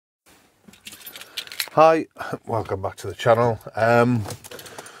Hi, welcome back to the channel.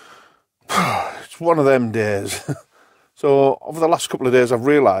 It's one of them days. So over the last couple of days I've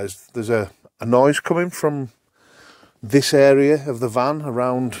realised there's a noise coming from this area of the van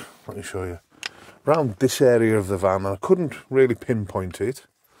around, let me show you, around this area of the van, and I couldn't really pinpoint it.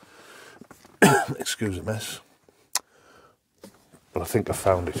 Excuse the mess. But I think I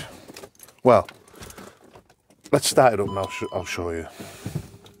found it. Well, let's start it up and I'll show you.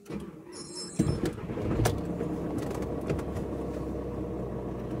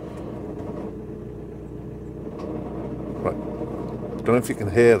 Right, don't know if you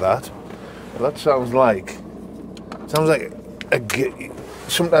can hear that, but that sounds like a gear.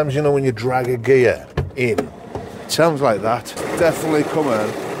 Sometimes, you know, when you drag a gear in, it sounds like that. Definitely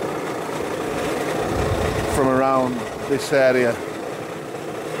coming from around this area.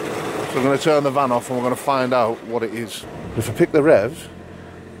 So I'm going to turn the van off and we're going to find out what it is. If I pick the revs,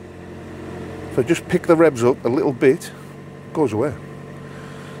 if I just pick the revs up a little bit, it goes away.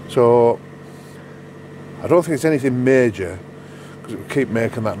 So I don't think it's anything major because it will keep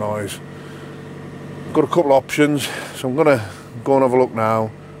making that noise. I've got a couple of options, so I'm going to go and have a look now,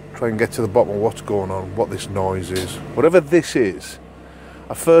 try and get to the bottom of what's going on, what this noise is. Whatever this is,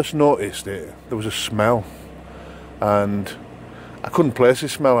 I first noticed it, there was a smell, and I couldn't place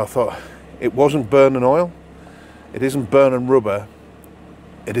this smell. I thought it wasn't burning oil, it isn't burning rubber,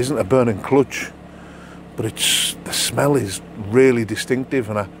 it isn't a burning clutch, but the smell is really distinctive,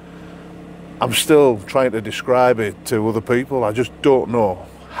 and I'm still trying to describe it to other people. I just don't know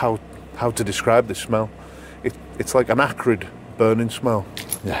how to describe this smell. It's like an acrid burning smell.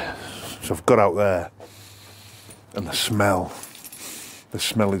 Yeah, so I've got out there and the smell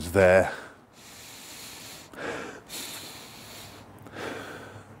is there.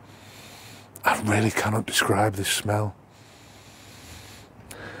 I really cannot describe this smell.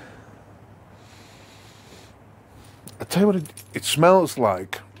 I tell you what, it smells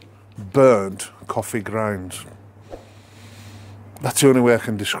like burnt coffee grinds. That's the only way I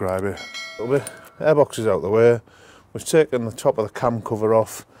can describe it. The airbox is out the way. We've taken the top of the cam cover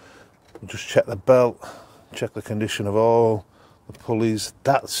off. We'll just check the belt, check the condition of all the pulleys.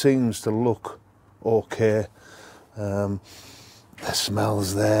 That seems to look okay. The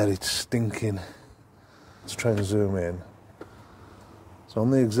smell's there, it's stinking. Let's try and zoom in. So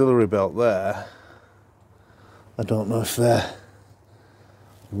on the auxiliary belt there, I don't know if they're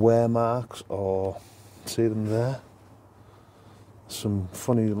wear marks or see them there. Some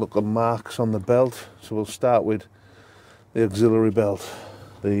funny looking marks on the belt. So we'll start with the auxiliary belt.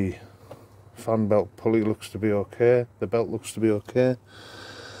 The fan belt pulley looks to be okay. The belt looks to be okay.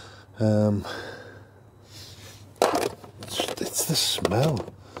 It's the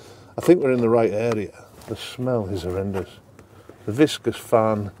smell. I think we're in the right area. The smell is horrendous. The viscous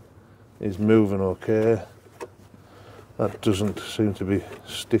fan is moving okay. That doesn't seem to be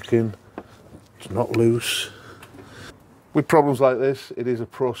sticking. It's not loose. With problems like this, it is a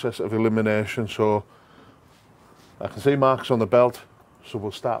process of elimination. So I can see marks on the belt, so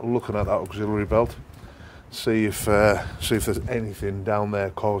we'll start looking at that auxiliary belt, see if there's anything down there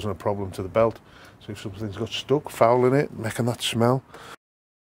causing a problem to the belt. See if something's got stuck, fouling it, making that smell.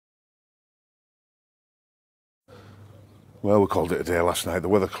 Well, we called it a day last night. The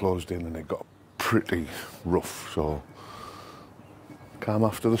weather closed in and it got pretty rough, so calm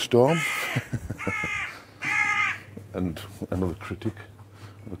after the storm. And another critic,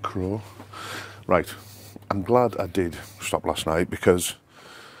 the crow. Right, I'm glad I did stop last night because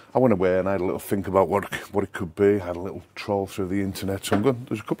I went away and I had a little think about what it could be. I had a little troll through the internet. So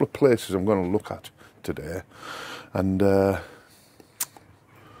there's a couple of places I'm going to look at today. And,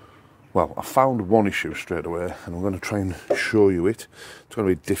 well, I found one issue straight away and I'm going to try and show you it. It's going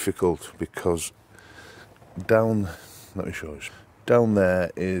to be difficult because let me show you. Down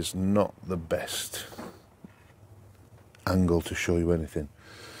there is not the best angle to show you anything,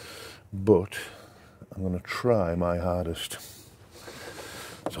 but I'm going to try my hardest.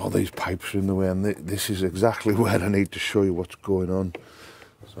 So all these pipes are in the way, and this is exactly where I need to show you what's going on.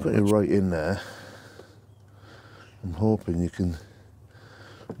 So put it right in there. I'm hoping you can.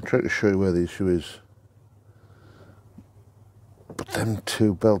 I'm trying to show you where the issue is. But them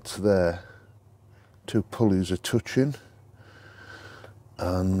two belts there, two pulleys are touching,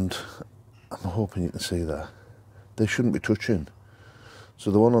 and I'm hoping you can see that. They shouldn't be touching.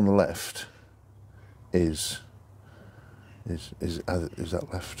 So the one on the left is that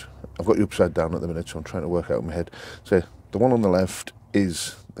left? I've got you upside down at the minute, so I'm trying to work out in my head. So the one on the left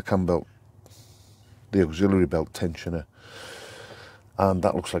is the cam belt, the auxiliary belt tensioner, and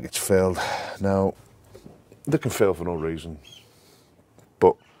that looks like it's failed. Now, they can fail for no reason,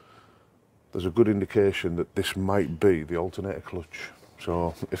 but there's a good indication that this might be the alternator clutch.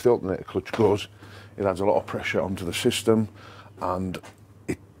 So if the alternator clutch goes, it adds a lot of pressure onto the system and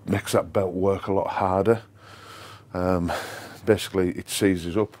it makes that belt work a lot harder. Basically it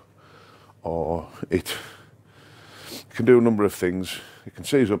seizes up, or it can do a number of things. It can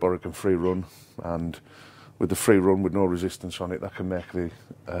seize up or it can free run, and with the free run with no resistance on it, that can make the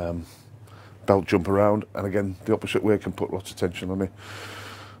belt jump around, and again the opposite way can put lots of tension on it.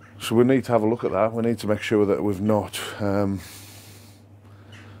 So we need to have a look at that. We need to make sure that we've not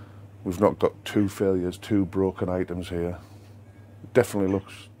got two failures, two broken items here. It definitely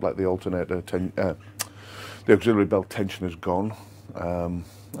looks like the alternator, the auxiliary belt tension is gone.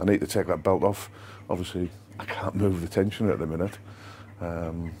 I need to take that belt off. Obviously I can't move the tension at the minute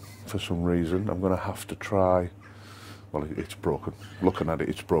for some reason. I'm going to have to try. Well, it's broken. Looking at it,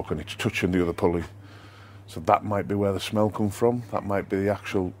 it's broken. It's touching the other pulley. So that might be where the smell comes from. That might be the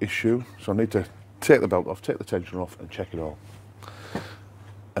actual issue. So I need to take the belt off, take the tension off and check it all.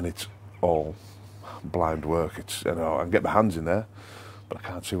 And it's all blind work. It's, you know, I can get my hands in there, but I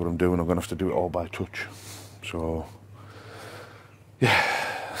can't see what I'm doing. I'm going to have to do it all by touch. So, yeah.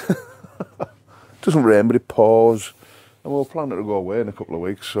 It doesn't rain, but it pours. And we'll plan it to go away in a couple of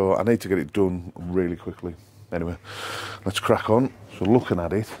weeks. So I need to get it done really quickly. Anyway, let's crack on. So looking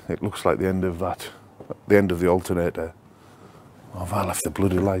at it, it looks like the end of that, the end of the alternator. Oh, have I left the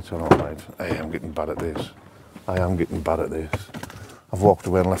bloody light on? All right. Hey, I'm getting bad at this. I am getting bad at this. I've walked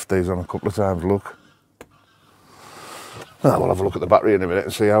away and left these on a couple of times, look. Ah, we'll have a look at the battery in a minute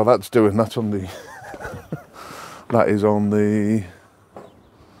and see how that's doing. That's on the... that is on the...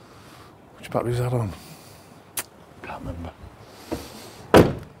 Which battery is that on? Can't remember.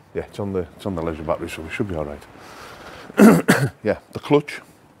 Yeah, it's on the leisure battery, so we should be all right. Yeah, the clutch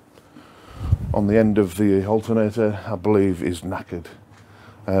on the end of the alternator, I believe, is knackered.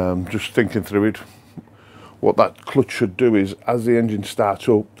 Just thinking through it, what that clutch should do is, as the engine starts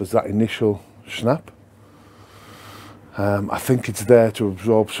up, there's that initial snap. I think it's there to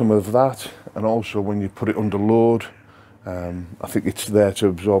absorb some of that, and also when you put it under load, I think it's there to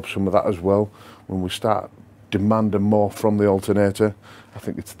absorb some of that as well. When we start demanding more from the alternator, I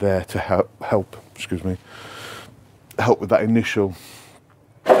think it's there to help with that initial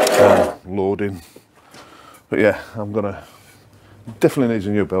loading. But yeah, definitely needs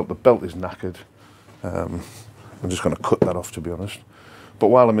a new belt. The belt is knackered. I'm just going to cut that off, to be honest. But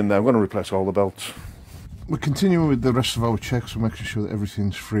while I'm in there, I'm going to replace all the belts. We're continuing with the rest of our checks and making sure that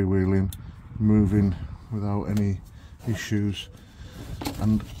everything's freewheeling, moving without any issues.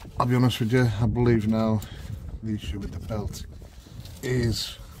 And I'll be honest with you, I believe now the issue with the belt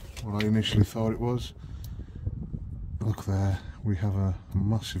is what I initially thought it was. Look there, we have a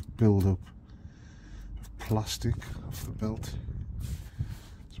massive build-up of plastic off the belt.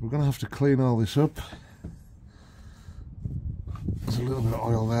 So we're going to have to clean all this up. There's a little bit of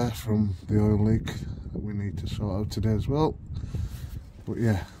oil there from the oil leak that we need to sort out today as well. But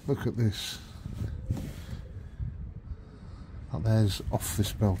yeah, look at this. That there's off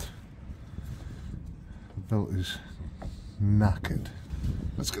this belt. The belt is knackered.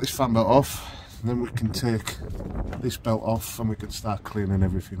 Let's get this fan belt off, and then we can take this belt off and we can start cleaning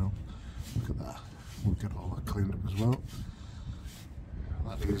everything up. Look at that. We'll get all that cleaned up as well.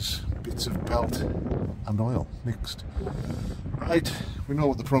 That is bits of belt and oil mixed. Right, we know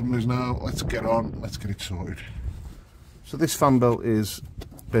what the problem is now. Let's get on, let's get it sorted. So this fan belt is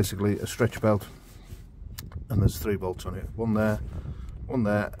basically a stretch belt, and there's 3 bolts on it. One there,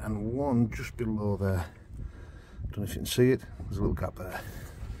 and one just below there. Don't know if you can see it, there's a little gap there.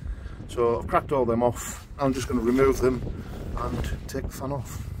 So I've cracked all them off. I'm just going to remove them and take the fan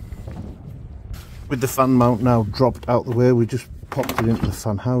off. With the fan mount now dropped out the way, we just popped it into the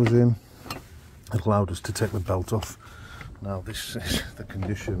fan housing. It allowed us to take the belt off. Now this is the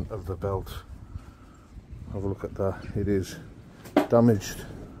condition of the belt. Have a look at that. It is damaged,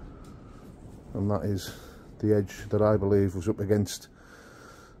 and that is the edge that I believe was up against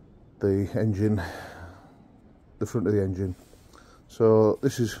the engine, the front of the engine. So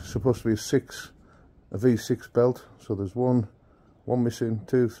this is supposed to be a V6 belt. So there's one missing,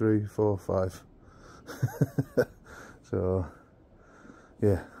 2, 3, 4, 5. So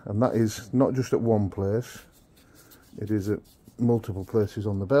yeah, and that is not just at one place, it is at multiple places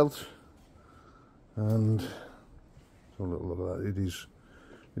on the belt. And so a little look at that,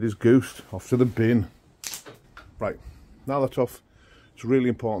 it is goosed, off to the bin. Right, now that's off, it's really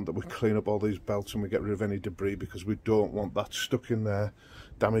important that we clean up all these belts and we get rid of any debris, because we don't want that stuck in there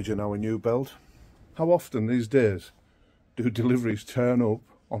damaging our new belt. How often these days do deliveries turn up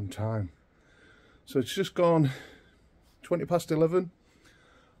on time? So it's just gone 20 past 11.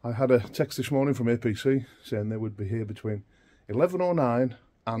 I had a text this morning from APC saying they would be here between 11:09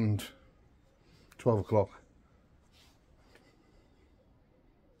 and 12 o'clock.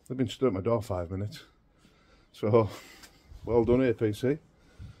 They've been stood at my door 5 minutes. So, well done APC.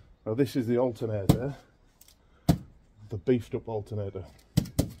 Now this is the alternator, the beefed up alternator.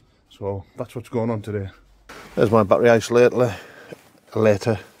 So that's what's going on today. There's my battery isolator.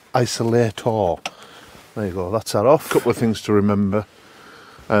 There you go, that's that off. Couple of things to remember.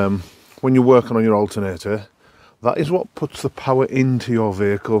 When you're working on your alternator, that is what puts the power into your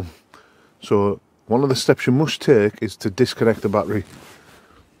vehicle. So one of the steps you must take is to disconnect the battery.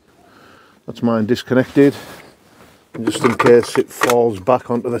 That's mine disconnected. And just in case it falls back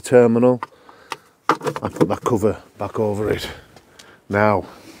onto the terminal, I put that cover back over it. Now,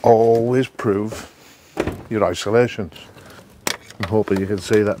 always prove your isolations. I'm hoping you can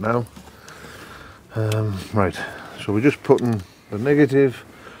see that now. Right, so we're just putting the negative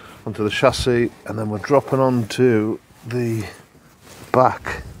onto the chassis, and then we're dropping onto the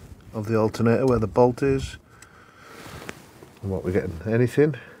back of the alternator where the bolt is. And what we're getting,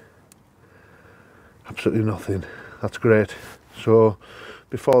 anything? Absolutely nothing. That's great. So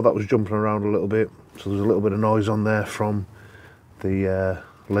before that was jumping around a little bit, so there's a little bit of noise on there from the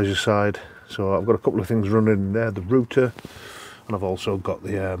leisure side. So I've got a couple of things running in there, the router, and I've also got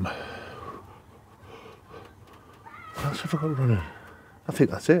the what else have I got running? I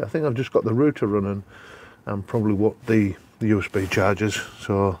think that's it. I think I've just got the router running and probably what the USB chargers.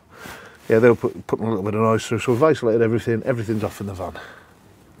 So yeah, they'll putting a little bit of noise through. So we've isolated everything. Everything's off in the van.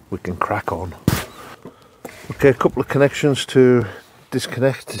 We can crack on. Okay, a couple of connections to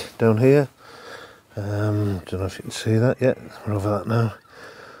disconnect down here. Don't know if you can see that yet. We're over that now.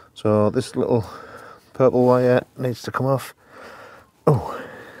 So this little purple wire needs to come off. Oh,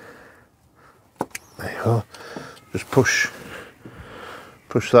 there you go. Just push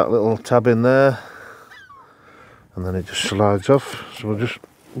that little tab in there, and then it just slides off. So we'll just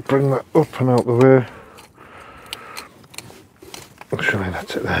bring that up and out the way. Actually,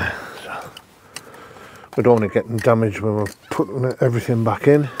 that's it there. So we don't want it getting damaged when we're putting everything back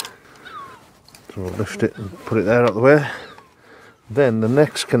in. So we'll lift it and put it there out the way. Then the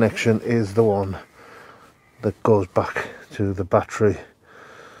next connection is the one that goes back to the battery.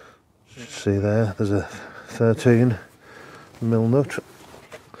 See there, there's a 13mm nut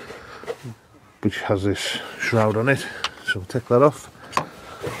which has this shroud on it, so we'll take that off.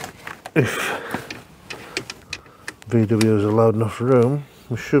 If VW has allowed enough room,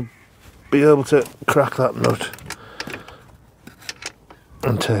 we should be able to crack that nut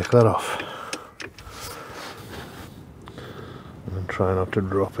and take that off, and then try not to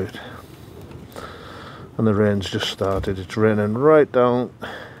drop it. And the rain's just started. It's raining right down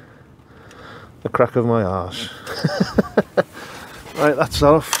the crack of my arse. Right, that's that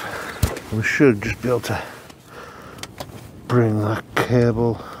off. We should just be able to bring that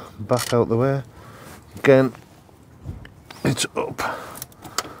cable back out the way. Again, it's up.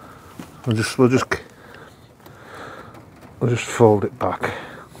 We'll just fold it back.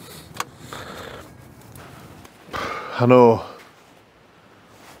 I know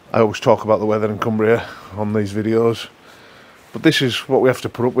I always talk about the weather in Cumbria on these videos, but this is what we have to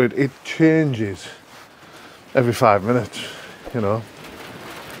put up with. It changes every 5 minutes, you know.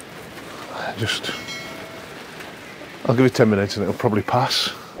 I'll give it 10 minutes and it'll probably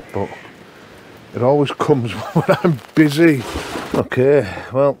pass, but it always comes when I'm busy. Okay,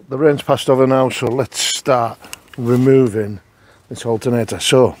 well, the rain's passed over now, so let's start removing this alternator.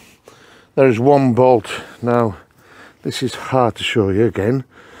 So there is one bolt. Now this is hard to show you again.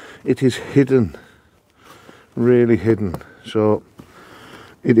 It is hidden, really hidden. So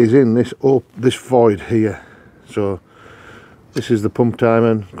it is in this void here. So this is the pump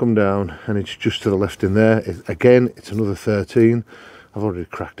timing, come down, and it's just to the left in there. Again, it's another 13. I've already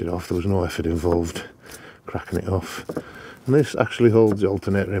cracked it off. There was no effort involved cracking it off. And this actually holds the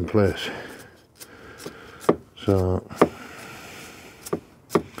alternator in place. So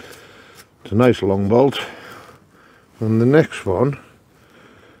it's a nice long bolt. And the next one,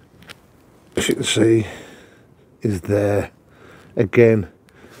 as you can see, is there. Again,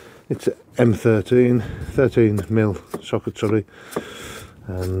 it's a M13, 13mm socket, sorry,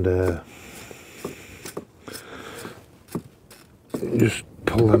 and just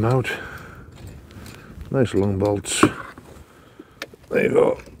pull them out. Nice long bolts. There you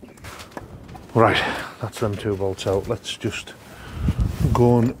go. Right, that's them two bolts out. Let's just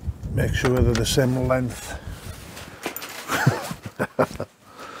go and make sure they're the same length,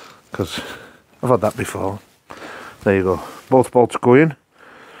 because I've had that before. There you go, both bolts go in.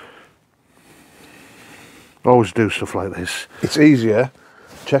 Always do stuff like this. It's easier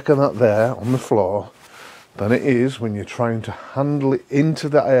checking that there on the floor than it is when you're trying to handle it into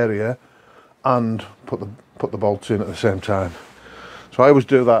that area and put the bolts in at the same time. So I always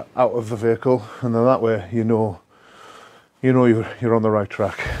do that out of the vehicle, and then that way you know you're on the right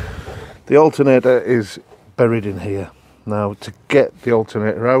track. The alternator is buried in here. Now to get the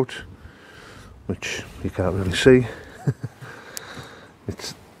alternator out, which you can't really see,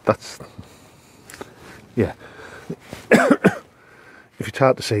 yeah. If it's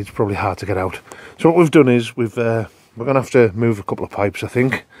hard to see, it's probably hard to get out. So what we've done is we're going to have to move a couple of pipes, I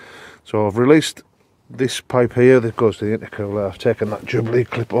think. So I've released this pipe here that goes to the intercooler. I've taken that Jubilee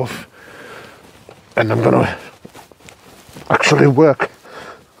clip off, and I'm going to actually work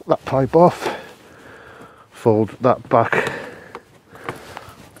that pipe off, fold that back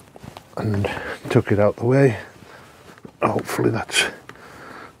and tuck it out the way. Hopefully that's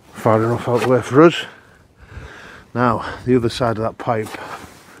far enough out the way for us. Now the other side of that pipe,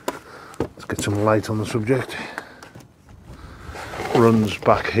 let's get some light on the subject, runs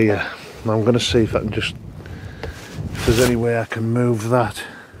back here. Now I'm going to see if I can if there's any way I can move that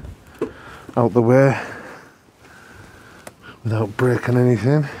out the way without breaking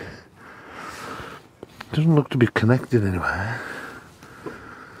anything. Doesn't look to be connected anywhere.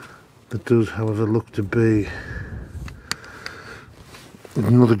 There does, however, look to be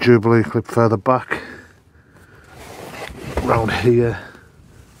another Jubilee clip further back around here.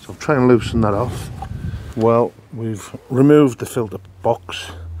 So I'll try and loosen that off. Well, we've removed the filter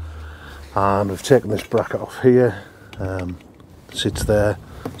box and we've taken this bracket off here. Sits there,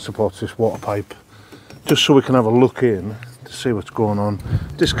 supports this water pipe, just so we can have a look in to see what's going on.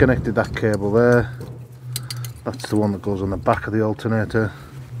 Disconnected that cable there. That's the one that goes on the back of the alternator.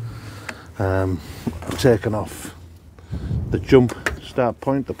 I've taken off the jump start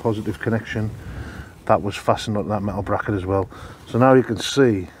point, the positive connection. That was fastened on that metal bracket as well. So now you can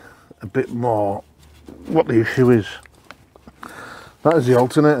see a bit more what the issue is. That is the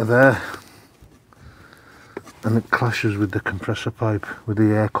alternator there, and it clashes with the compressor pipe, with the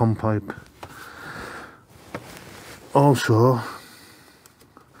aircon pipe. Also,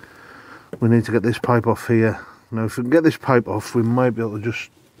 we need to get this pipe off here. Now if we can get this pipe off, we might be able to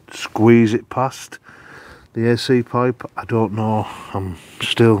just squeeze it past the AC pipe. I don't know, I'm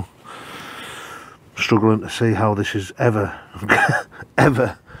still struggling to see how this is ever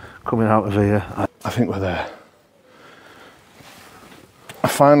coming out of here. I think we're there. I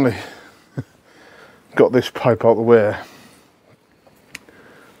finally got this pipe out of the way.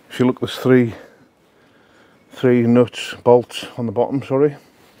 If you look, there's three bolts on the bottom, sorry,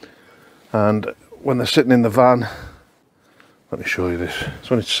 and when they're sitting in the van, let me show you this. So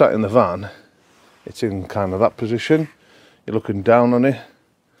when it's sat in the van, it's in kind of that position. You're looking down on it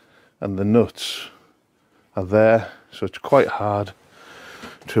and the nuts are there, so it's quite hard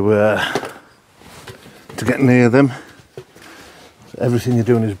to get near them. So everything you're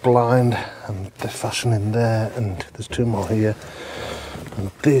doing is blind, and they're fastening there, and there's two more here, and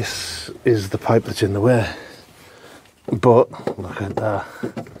this is the pipe that's in the way. But look at that.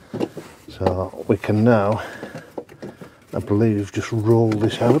 So we can now, I believe, just roll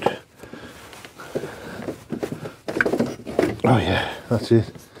this out. Oh yeah, that's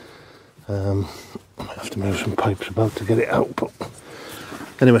it. I might have to move some pipes about to get it out, but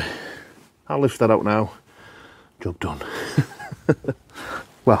anyway, I'll lift that out now. Job done.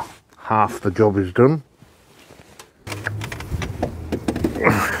 Well, half the job is done.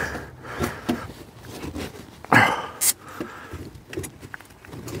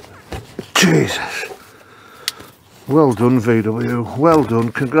 Jesus. Well done, VW. Well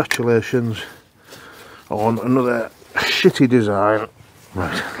done. Congratulations on another shitty design.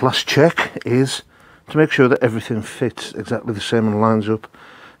 Right, last check is to make sure that everything fits exactly the same and lines up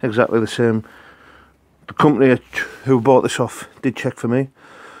exactly the same. The company who bought this off did check for me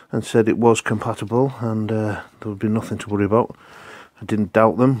and said it was compatible, and there would be nothing to worry about. I didn't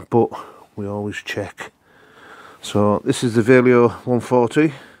doubt them, but we always check. So this is the Valeo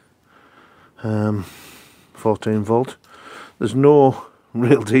 140, 14 volt. There's no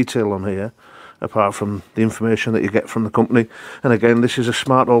real detail on here apart from the information that you get from the company, and again, this is a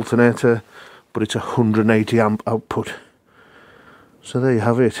smart alternator, but it's 180 amp output. So there you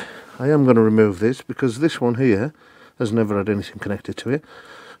have it. I am going to remove this because this one here has never had anything connected to it,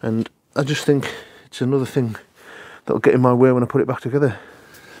 and I just think it's another thing that'll get in my way when I put it back together.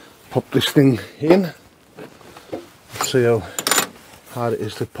 Pop this thing in, see how hard it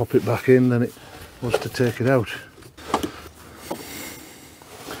is to pop it back in than it was to take it out.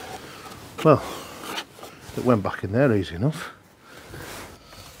 Well, it went back in there easy enough.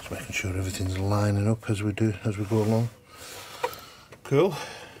 Just making sure everything's lining up as we go along. Cool.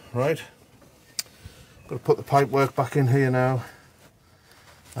 Right, got to put the pipework back in here now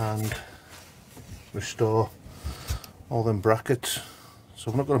and restore all them brackets.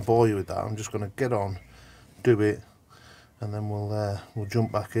 So I'm not going to bore you with that. I'm just going to get on, do it, and then we'll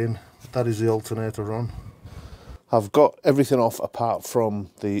jump back in. That is the alternator on. I've got everything off apart from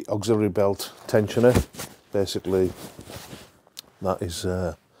the auxiliary belt tensioner. Basically, that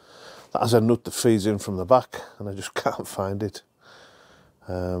has a nut that feeds in from the back, and I just can't find it.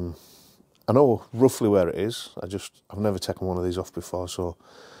 I know roughly where it is. I've never taken one of these off before, so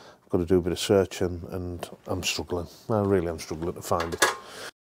I've got to do a bit of searching, and I'm struggling. I really am struggling to find it.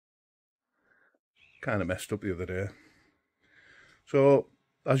 Kind of messed up the other day. So,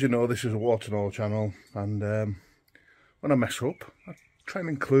 as you know, this is a water and oil channel, and when I mess up, I try and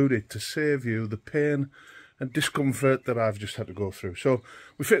include it to save you the pain and discomfort that I've just had to go through. So,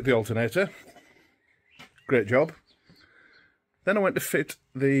 we fit the alternator. Great job. Then I went to fit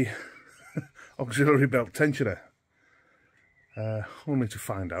the auxiliary belt tensioner, only to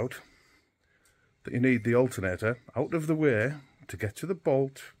find out that you need the alternator out of the way to get to the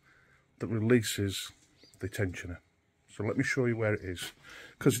bolt that releases the tensioner. So let me show you where it is,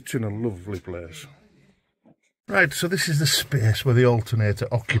 because it's in a lovely place. Right, so this is the space where the alternator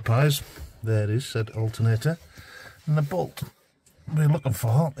occupies. There it is, said alternator. And the bolt we're looking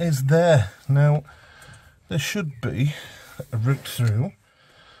for is there. Now, there should be a route through,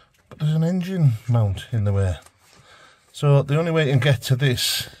 but there's an engine mount in the way. So the only way you can get to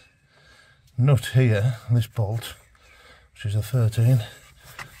this nut here, this bolt, which is a 13,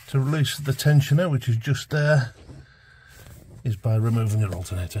 to release the tensioner, which is just there, is by removing your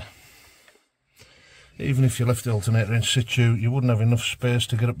alternator. Even if you left the alternator in situ, you wouldn't have enough space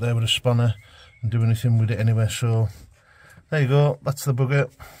to get up there with a spanner and do anything with it anyway. So there you go, that's the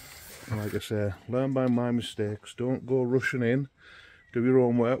bugger. Like I say, learn by my mistakes. Don't go rushing in. Do your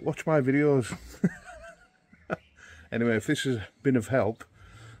own work. Watch my videos. Anyway, if this has been of help,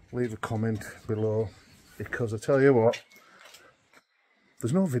 leave a comment below, because I tell you what,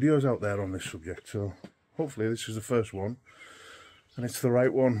 there's no videos out there on this subject, so hopefully this is the first one and it's the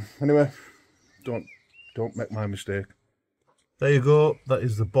right one. Anyway, don't make my mistake. There you go, that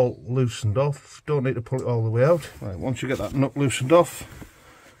is the bolt loosened off. Don't need to pull it all the way out. Right, once you get that nut loosened off,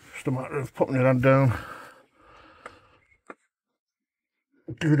 just a matter of putting your hand down,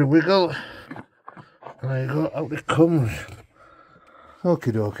 give it a wiggle, and there you go, out it comes.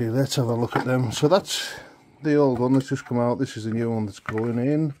 Okie dokie, let's have a look at them. So that's the old one that's just come out. This is the new one that's going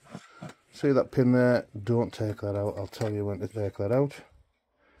in. See that pin there? Don't take that out. I'll tell you when to take that out.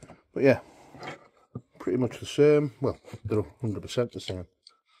 But yeah, pretty much the same. Well, they're 100% the same.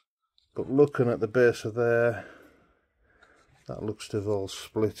 But looking at the base of there, that looks to have all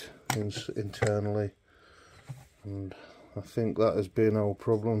split internally. And I think that has been our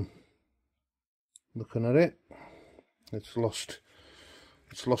problem. Looking at it, it's lost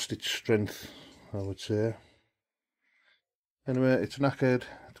its strength, I would say. Anyway, it's knackered,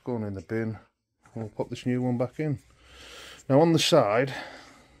 it's going in the bin. We'll pop this new one back in. Now on the side,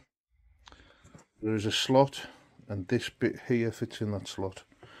 there is a slot, and this bit here fits in that slot.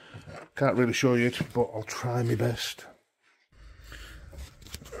 Can't really show you it, but I'll try my best.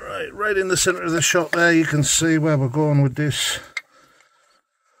 Right in the centre of the shot there, you can see where we're going with this.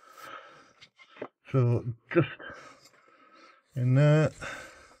 So just in there,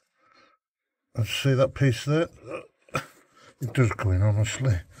 I see that piece there. It does go in,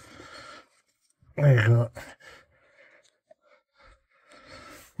 honestly. There you go.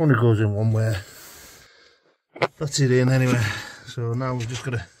 Only goes in one way. That's it in anyway. So now we've just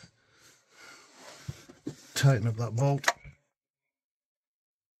got to tighten up that bolt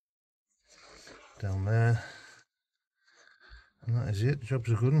down there, and that is it. Job's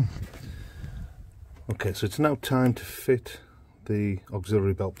a good one. Okay, so it's now time to fit the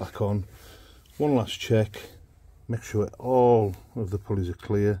auxiliary belt back on. One last check, make sure all of the pulleys are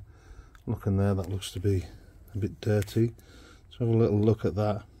clear. Looking there, that looks to be a bit dirty, so have a little look at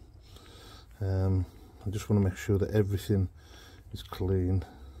that. I just want to make sure that everything is clean.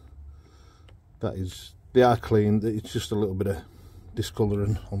 They are clean, it's just a little bit of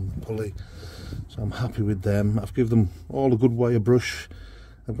discolouring on the pulley, so I'm happy with them. I've given them all a good wire brush.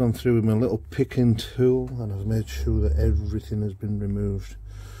 I've gone through with my little picking tool and I've made sure that everything has been removed,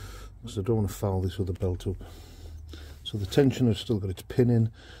 because I don't want to foul this other belt up. So the tensioner's still got its pin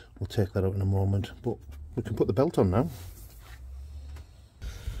in. We'll take that out in a moment, but we can put the belt on now.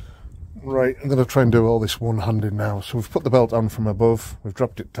 Right, I'm going to try and do all this one-handed now. So we've put the belt on from above, we've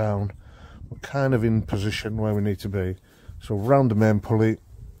dropped it down, we're kind of in position where we need to be. So round the main pulley,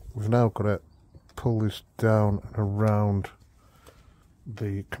 we've now got to pull this down and around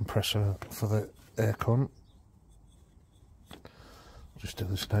the compressor for the aircon. Just do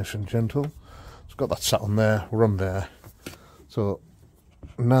this nice and gentle. It's got that sat on there, we're on there. So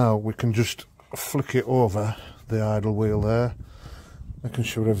now we can just flick it over the idle wheel there, making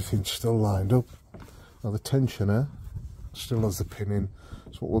sure everything's still lined up. Now the tensioner still has the pin in,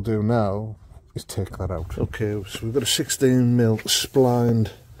 so what we'll do now is take that out. Okay, so we've got a 16mm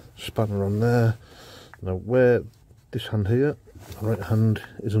splined spanner on there. Now where this hand here, the right hand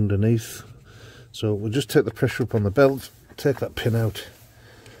is underneath, so we'll just take the pressure up on the belt, take that pin out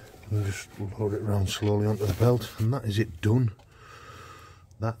and just load it around slowly onto the belt, and that is it done.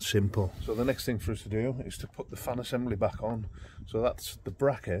 That simple. So the next thing for us to do is to put the fan assembly back on. So that's the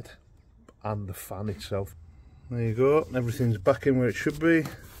bracket and the fan itself. There you go, everything's back in where it should be.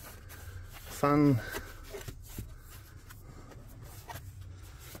 Fan,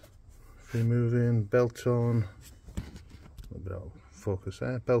 free moving, belt on, a little bit out of focus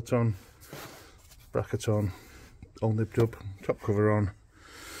there, belt on, bracket on, all nipped up, top cover on,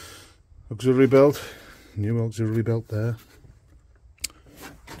 auxiliary belt, new auxiliary belt there.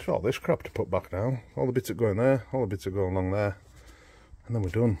 It's all this crap to put back now, all the bits that go in there, all the bits that go along there, and then we're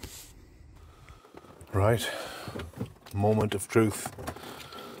done. Right, moment of truth.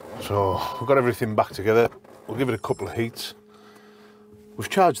 So we've got everything back together, we'll give it a couple of heats. We've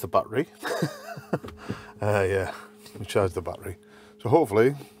charged the battery. Yeah, we charged the battery. So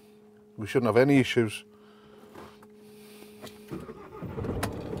hopefully we shouldn't have any issues.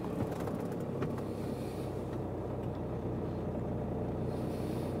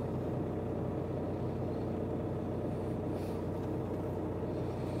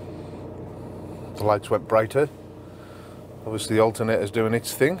 The lights went brighter. Obviously the alternator's doing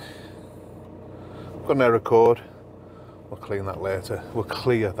its thing. We've got an error code. We'll clean that later. We'll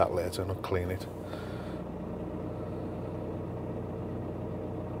clear that later, not clean it.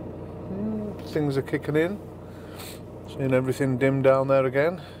 Things are kicking in. Seeing everything dim down there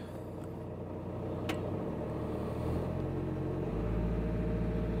again.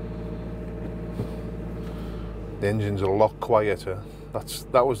 The engine's a lot quieter.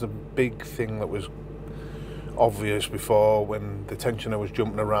 That was the big thing that was obvious before. When the tensioner was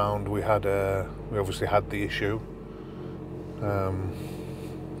jumping around, we obviously had the issue.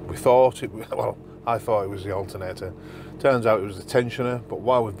 We thought I thought it was the alternator. Turns out it was the tensioner, but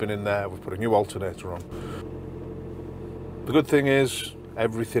while we've been in there, we've put a new alternator on. The good thing is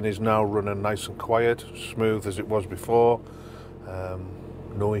everything is now running nice and quiet, smooth as it was before.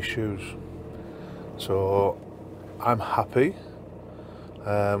 No issues. So I'm happy.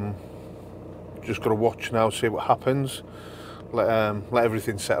 Just got to watch now, see what happens. Let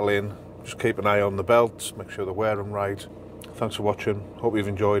everything settle in. Just keep an eye on the belts, make sure they wear them right. Thanks for watching. Hope you've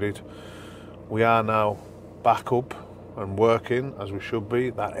enjoyed it. We are now back up and working as we should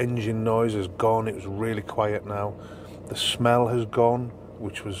be. That engine noise has gone. It was really quiet now. The smell has gone,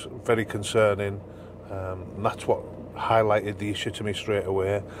 which was very concerning. And that's what highlighted the issue to me straight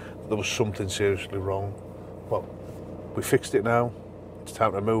away. There was something seriously wrong. Well, we fixed it now. It's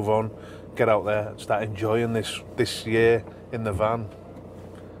time to move on, get out there and start enjoying this year in the van.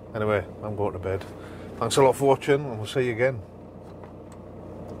 Anyway, I'm going to bed. Thanks a lot for watching, and we'll see you again.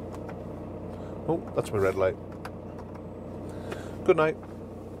 Oh, that's my red light. Good night.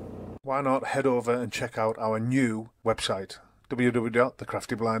 Why not head over and check out our new website,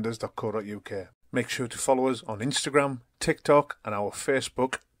 www.thecraftyblinders.co.uk. Make sure to follow us on Instagram, TikTok and our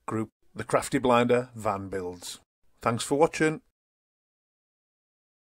Facebook group, The Crafty Blinder Van Builds. Thanks for watching.